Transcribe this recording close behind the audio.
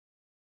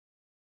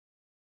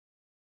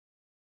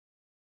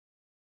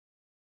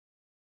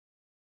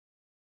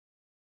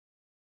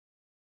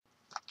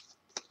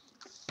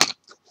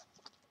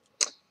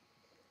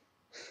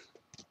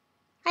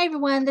Hi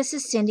everyone, this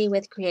is Cindy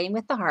with Creating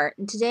with the Heart,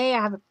 and today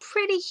I have a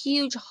pretty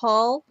huge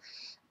haul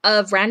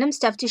of random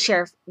stuff to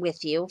share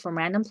with you from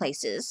random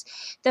places.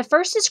 The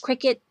first is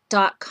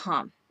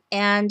Cricut.com,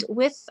 and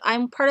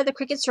I'm part of the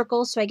Cricut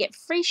Circle, so I get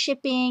free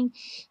shipping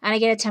and I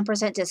get a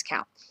 10%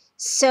 discount.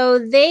 So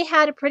they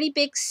had a pretty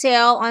big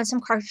sale on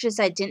some cartridges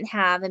I didn't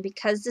have, and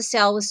because the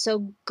sale was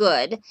so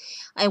good,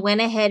 I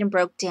went ahead and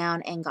broke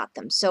down and got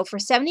them. So for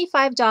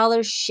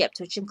 $75 shipped,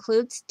 which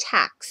includes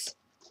tax,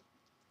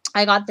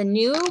 I got the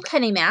new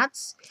cutting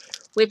mats,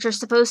 which are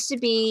supposed to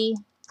be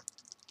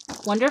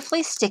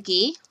wonderfully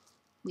sticky.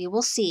 We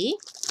will see.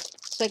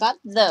 So I got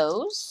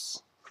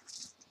those.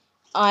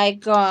 I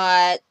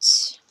got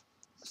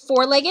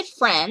four-legged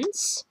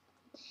friends.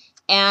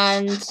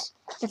 And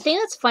the thing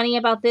that's funny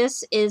about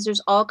this is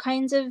there's all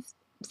kinds of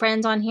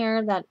friends on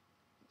here that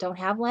don't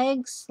have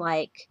legs,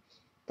 like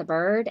the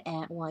bird,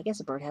 and well, I guess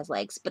a bird has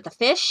legs, but the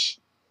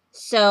fish.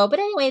 So, but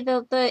anyway,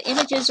 the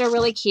images are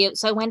really cute.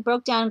 So I went,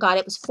 broke down, and got it.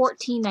 It was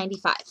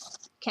 $14.95.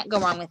 Can't go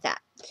wrong with that.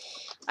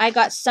 I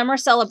got Summer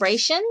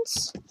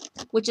Celebrations,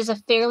 which is a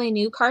fairly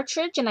new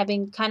cartridge, and I've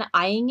been kind of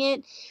eyeing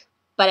it,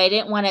 but I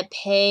didn't want to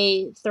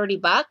pay 30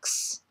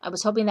 bucks. I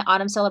was hoping the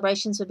Autumn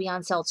Celebrations would be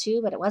on sale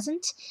too, but it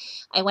wasn't.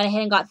 I went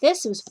ahead and got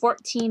this. It was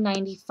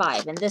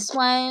 $14.95, and this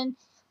one,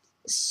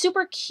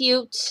 super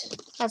cute,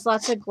 has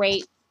lots of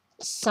great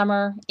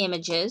summer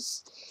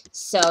images.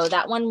 So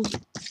that one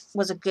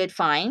was a good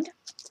find.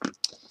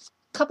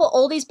 Couple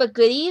oldies but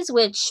goodies,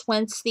 which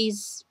once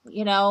these,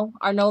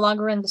 are no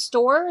longer in the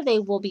store, they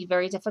will be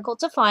very difficult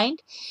to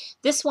find.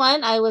 This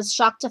one, I was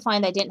shocked to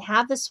find I didn't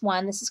have this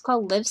one. This is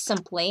called Live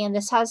Simply, and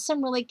this has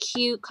some really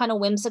cute, kind of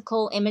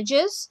whimsical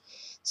images.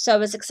 So I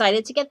was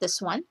excited to get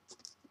this one.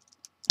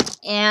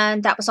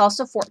 And that was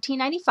also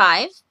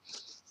 $14.95.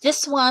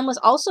 This one was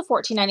also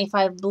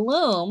 $14.95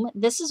 Bloom.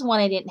 This is one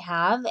I didn't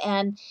have,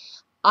 and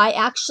I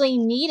actually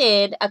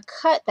needed a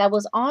cut that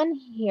was on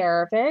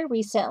here very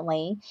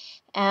recently,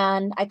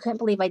 and I couldn't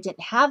believe I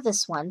didn't have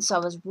this one, so I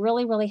was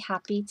really, really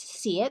happy to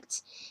see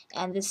it.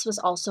 And this was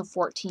also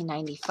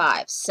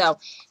 $14.95. So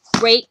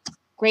great,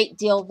 great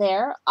deal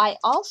there. I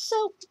also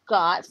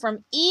got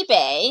from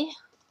eBay,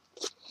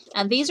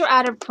 and these are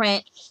out of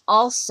print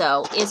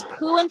also, is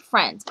Pooh and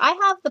Friends. I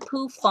have the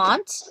Pooh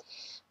font,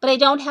 but I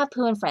don't have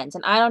Pooh and Friends,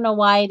 and I don't know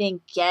why I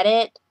didn't get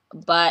it,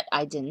 but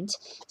I didn't.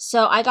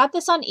 So I got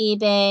this on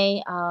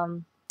eBay.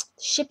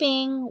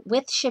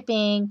 With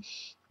shipping,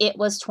 it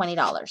was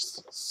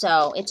 $20.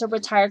 So it's a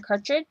retired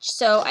cartridge,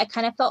 so I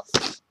kind of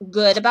felt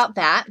good about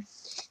that.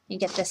 And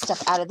get this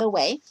stuff out of the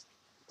way.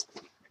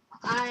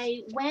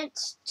 I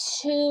went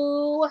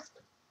to,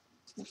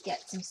 let's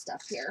get some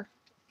stuff here.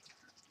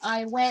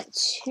 I went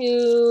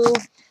to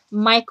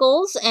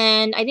Michael's,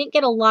 and I didn't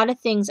get a lot of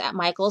things at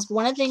Michael's. But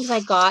one of the things I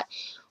got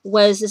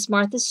was this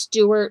Martha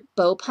Stewart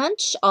bow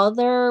punch. All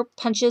their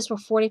punches were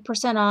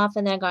 40% off,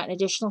 and then I got an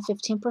additional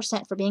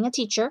 15% for being a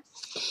teacher.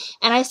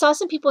 And I saw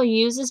some people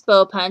use this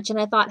bow punch, and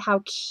I thought,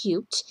 how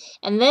cute.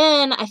 And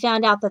then I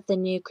found out that the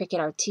new Cricut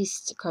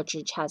Artiste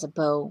cartridge has a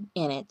bow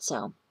in it,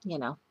 so,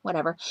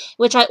 whatever.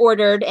 Which I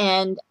ordered,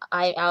 and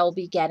I'll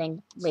be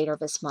getting later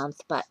this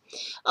month. But,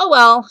 oh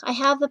well, I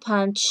have the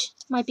punch.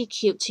 Might be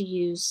cute to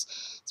use,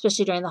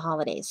 especially during the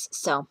holidays.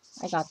 So,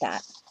 I got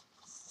that.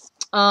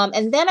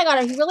 And then I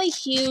got a really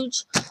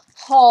huge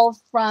haul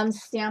from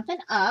Stampin'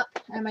 Up.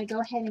 I'm going to go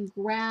ahead and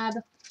grab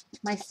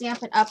my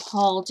Stampin' Up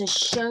haul to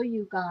show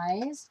you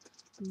guys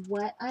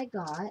what I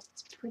got.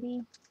 It's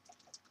pretty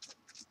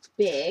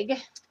big.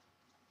 Let's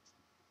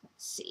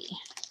see.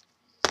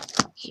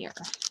 Here.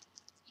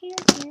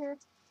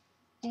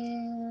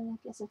 And I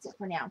guess that's it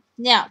for now.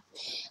 Now,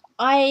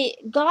 I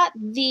got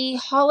the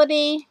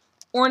holiday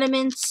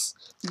ornaments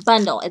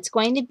bundle. It's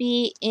going to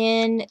be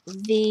in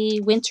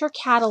the winter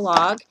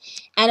catalog,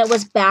 and it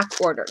was back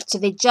ordered. So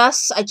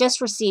I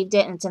just received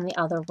it, and it's in the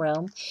other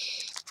room.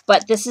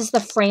 But this is the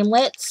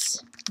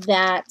framelits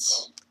that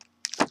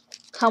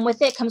come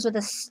with it. It comes with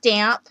a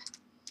stamp.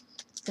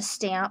 The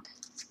stamp.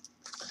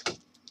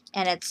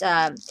 And it's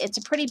a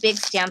pretty big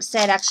stamp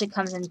set. It actually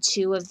comes in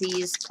 2 of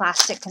these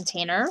plastic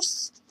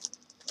containers.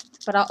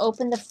 But I'll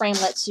open the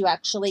framelit so you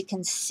actually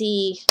can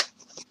see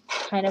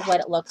kind of what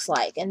it looks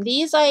like. And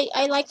these, I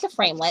like the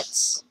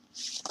framelits.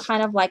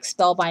 Kind of like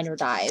Spellbinder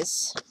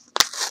dies.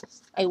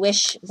 I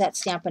wish that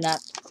Stampin' Up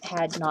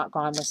had not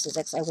gone with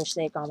Sizzix. I wish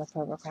they had gone with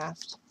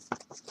Probocraft.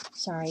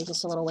 Sorry,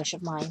 just a little wish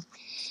of mine.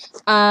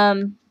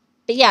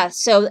 But yeah,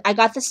 so I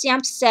got the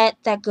stamp set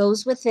that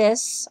goes with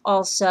this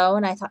also,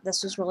 and I thought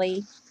this was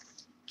really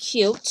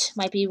cute.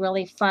 Might be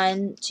really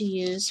fun to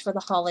use for the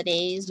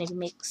holidays. Maybe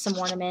make some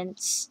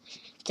ornaments,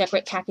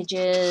 decorate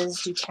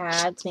packages, do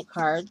tags, make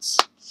cards.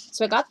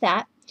 So I got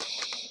that.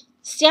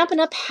 Stampin'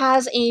 Up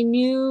has a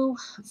new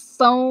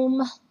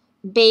foam-based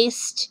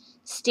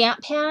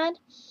stamp pad,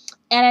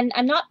 and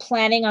I'm not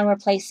planning on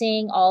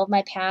replacing all of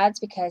my pads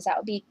because that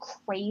would be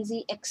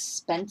crazy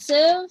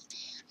expensive.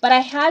 But I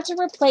had to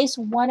replace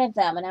one of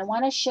them, and I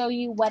want to show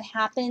you what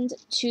happened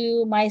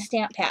to my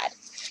stamp pad.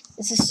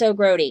 This is so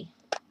grody.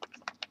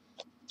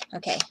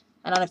 Okay,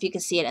 I don't know if you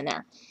can see it in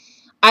there.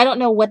 I don't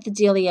know what the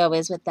dealio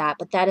is with that,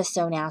 but that is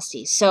so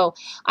nasty. So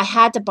I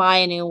had to buy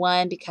a new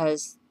one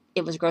because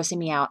it was grossing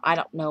me out. I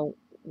don't know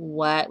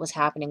what was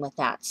happening with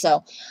that.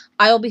 So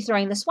I will be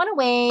throwing this one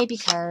away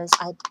because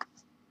I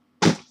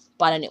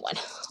bought a new one.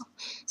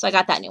 So I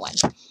got that new one.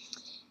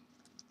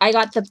 I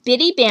got the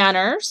Bitty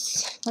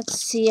Banners. Let's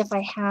see if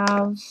I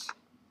have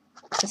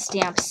the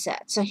stamp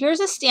set. So here's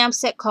a stamp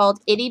set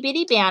called Itty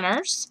Bitty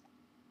Banners.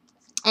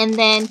 And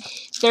then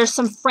there's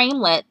some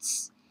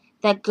framelits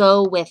that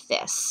go with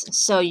this.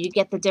 So you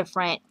get the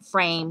different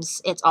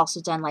frames. It's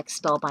also done like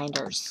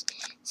spellbinders.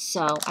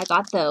 So I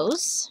got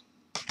those.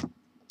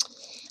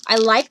 I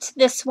liked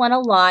this one a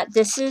lot.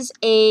 This is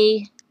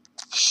a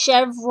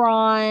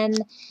chevron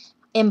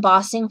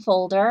embossing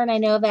folder. And I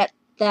know that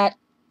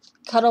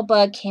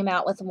Cuttlebug came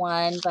out with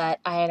one, but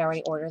I had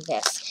already ordered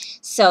this.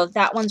 So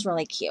that one's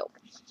really cute.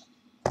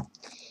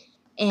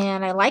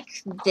 And I like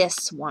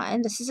this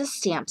one. This is a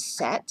stamp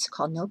set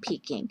called No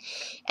Peeking.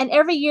 And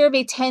every year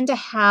they tend to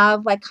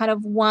have like kind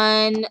of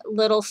one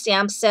little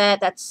stamp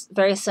set that's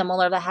very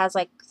similar that has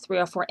like 3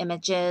 or 4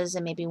 images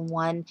and maybe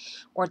 1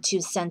 or 2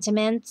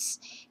 sentiments.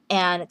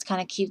 And it's kind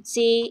of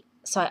cutesy,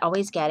 so I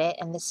always get it.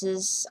 And this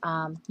is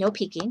No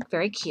Peeking,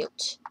 very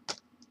cute.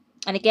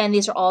 And again,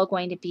 these are all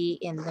going to be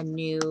in the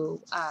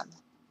new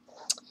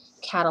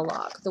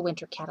catalog, the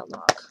winter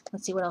catalog.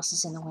 Let's see what else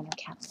is in the winter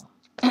catalog.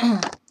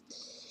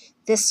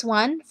 This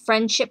one,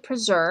 Friendship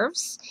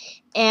Preserves,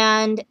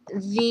 and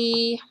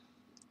the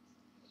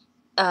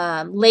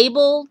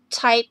label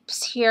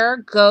types here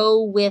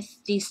go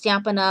with the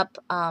Stampin' Up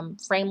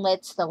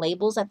framelits, the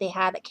labels that they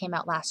had that came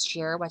out last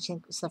year, which I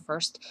think was the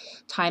first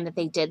time that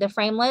they did the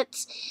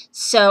framelits.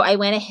 So I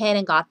went ahead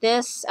and got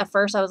this. At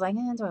first I was like,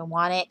 do I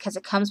want it? Because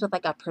it comes with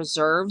like a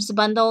preserves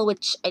bundle,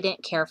 which I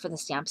didn't care for the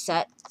stamp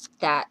set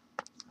that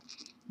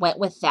went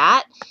with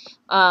that.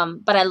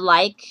 But I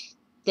like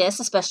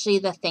this, especially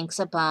the thanks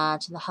a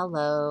bunch and the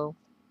hello.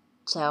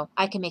 So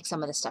I can make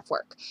some of this stuff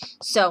work.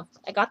 So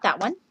I got that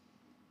one.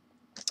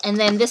 And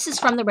then this is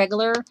from the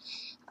regular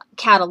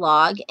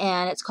catalog,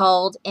 and it's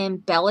called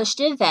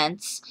Embellished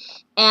Events.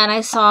 And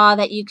I saw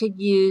that you could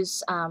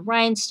use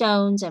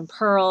rhinestones and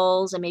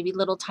pearls and maybe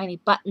little tiny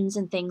buttons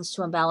and things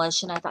to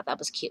embellish, and I thought that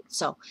was cute.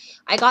 So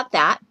I got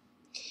that.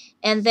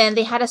 And then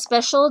they had a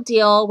special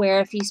deal where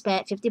if you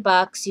spent 50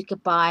 bucks, you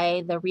could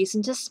buy the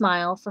Reason to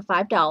Smile for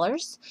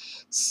 $5.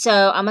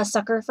 So I'm a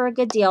sucker for a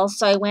good deal.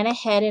 So I went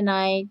ahead and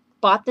I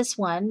bought this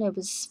one. It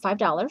was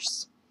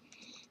 $5.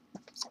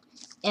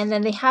 And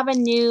then they have a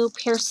new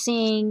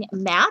piercing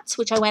mat,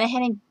 which I went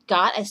ahead and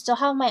got. I still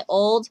have my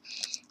old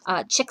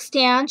chick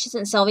stand. She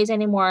doesn't sell these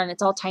anymore, and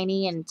it's all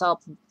tiny and it's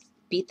all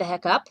beat the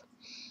heck up.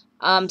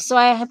 So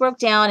I broke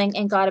down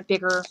and got a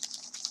bigger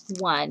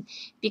one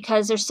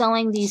because they're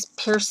selling these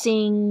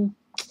piercing,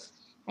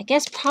 I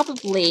guess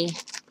probably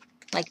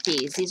like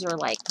these. These are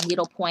like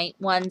needlepoint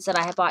ones that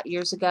I had bought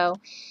years ago.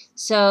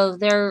 So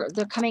they're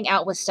coming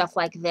out with stuff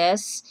like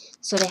this.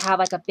 So they have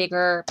like a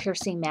bigger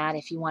piercing mat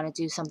if you want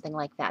to do something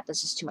like that.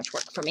 This is too much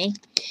work for me.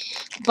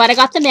 But I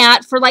got the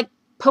mat for like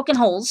poking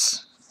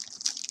holes.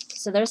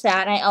 So there's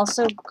that. And I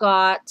also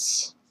got,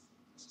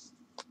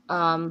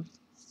 I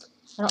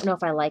don't know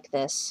if I like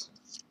this,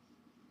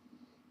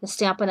 the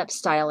Stampin' Up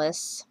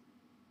Stylus.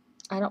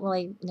 I don't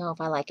really know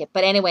if I like it.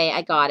 But anyway,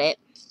 I got it.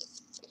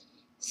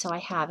 So I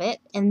have it.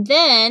 And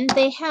then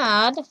they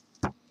had,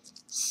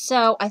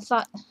 so I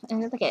thought,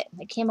 and look at it,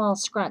 it came all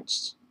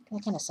scrunched.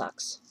 That kind of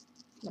sucks.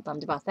 I'm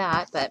bummed about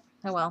that, but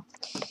oh well.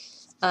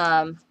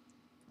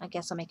 I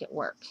guess I'll make it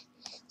work.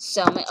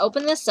 So I'm going to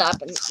open this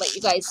up and let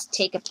you guys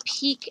take a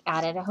peek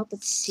at it. I hope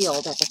it's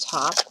sealed at the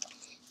top.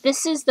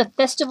 This is the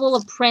Festival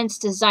of Prints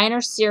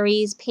Designer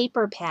Series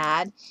paper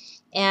pad,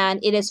 and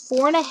it is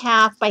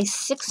 4.5 by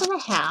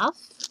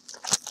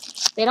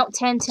 6.5. They don't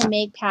tend to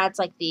make pads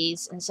like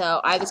these, and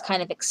so I was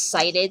kind of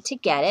excited to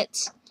get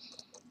it.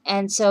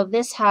 And so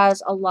this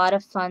has a lot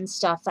of fun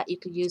stuff that you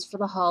could use for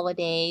the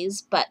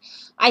holidays, but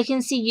I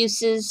can see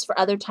uses for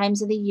other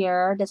times of the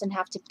year. It doesn't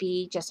have to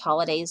be just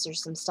holidays.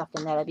 There's some stuff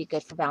in there that'd be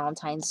good for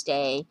Valentine's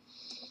Day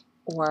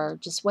or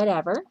just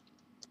whatever.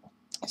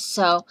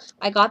 So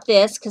I got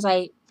this because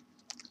I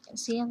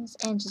see this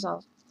edge is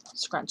all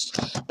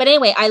scrunched. But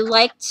anyway, I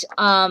like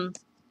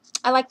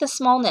the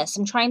smallness.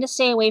 I'm trying to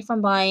stay away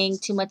from buying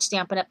too much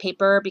Stampin' Up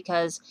paper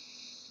because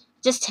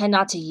I just tend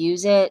not to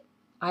use it.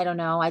 I don't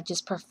know. I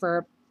just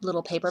prefer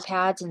little paper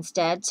pads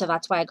instead. So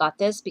that's why I got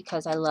this,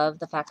 because I love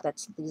the fact that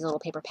it's these little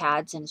paper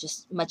pads and it's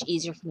just much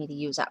easier for me to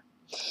use up.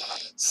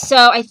 So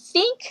I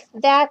think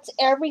that's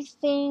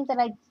everything that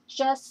I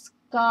just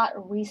got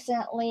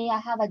recently. I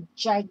have a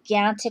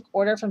gigantic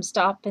order from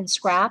Stop and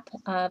Scrap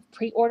of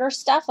pre-order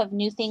stuff of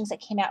new things that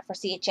came out for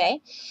CHA.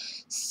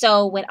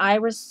 So when I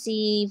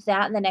receive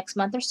that in the next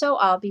month or so,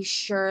 I'll be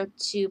sure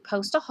to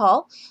post a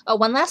haul.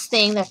 One last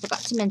thing that I forgot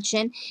to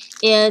mention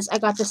is I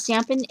got the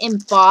Stampin'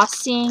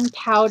 Embossing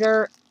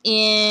Powder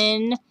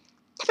in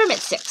Peppermint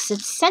 6.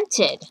 It's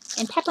scented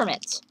in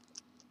peppermint.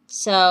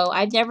 So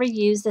I've never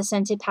used the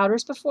scented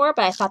powders before,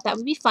 but I thought that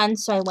would be fun,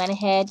 so I went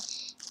ahead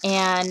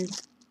and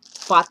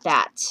bought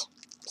that.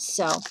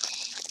 So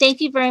thank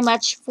you very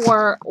much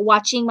for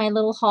watching my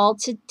little haul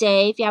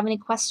today. If you have any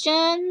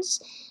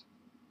questions,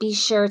 be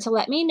sure to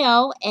let me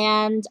know.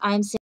 And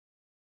I'm